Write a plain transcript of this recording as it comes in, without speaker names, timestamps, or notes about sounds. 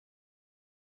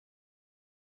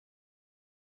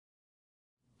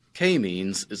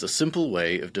K-means is a simple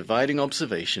way of dividing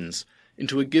observations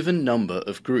into a given number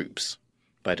of groups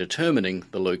by determining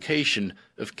the location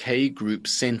of K-group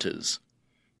centers,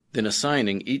 then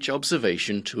assigning each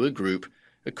observation to a group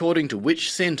according to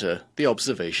which center the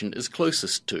observation is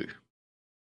closest to.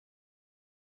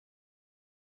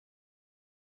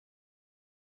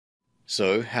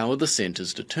 So, how are the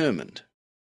centers determined?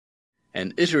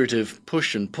 An iterative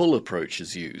push and pull approach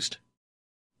is used.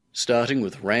 Starting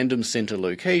with random center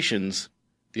locations,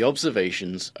 the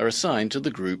observations are assigned to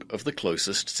the group of the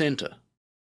closest center.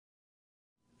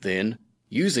 Then,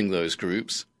 using those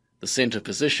groups, the center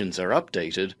positions are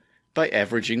updated by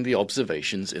averaging the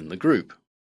observations in the group.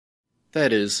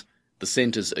 That is, the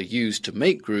centers are used to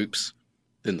make groups,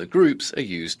 then the groups are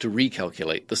used to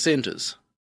recalculate the centers.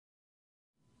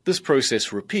 This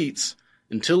process repeats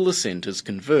until the centers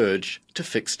converge to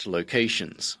fixed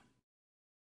locations.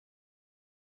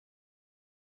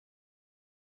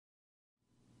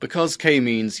 Because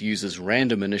K-means uses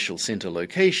random initial center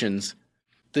locations,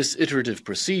 this iterative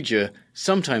procedure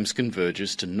sometimes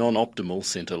converges to non-optimal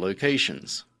center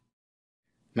locations.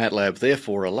 MATLAB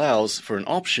therefore allows for an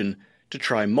option to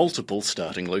try multiple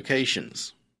starting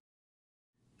locations.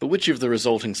 But which of the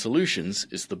resulting solutions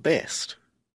is the best?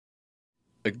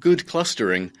 A good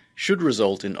clustering should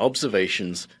result in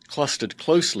observations clustered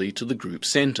closely to the group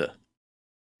center.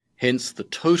 Hence, the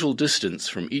total distance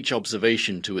from each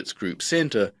observation to its group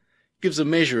center gives a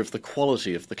measure of the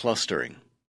quality of the clustering.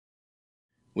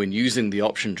 When using the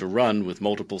option to run with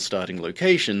multiple starting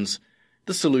locations,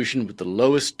 the solution with the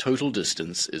lowest total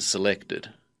distance is selected.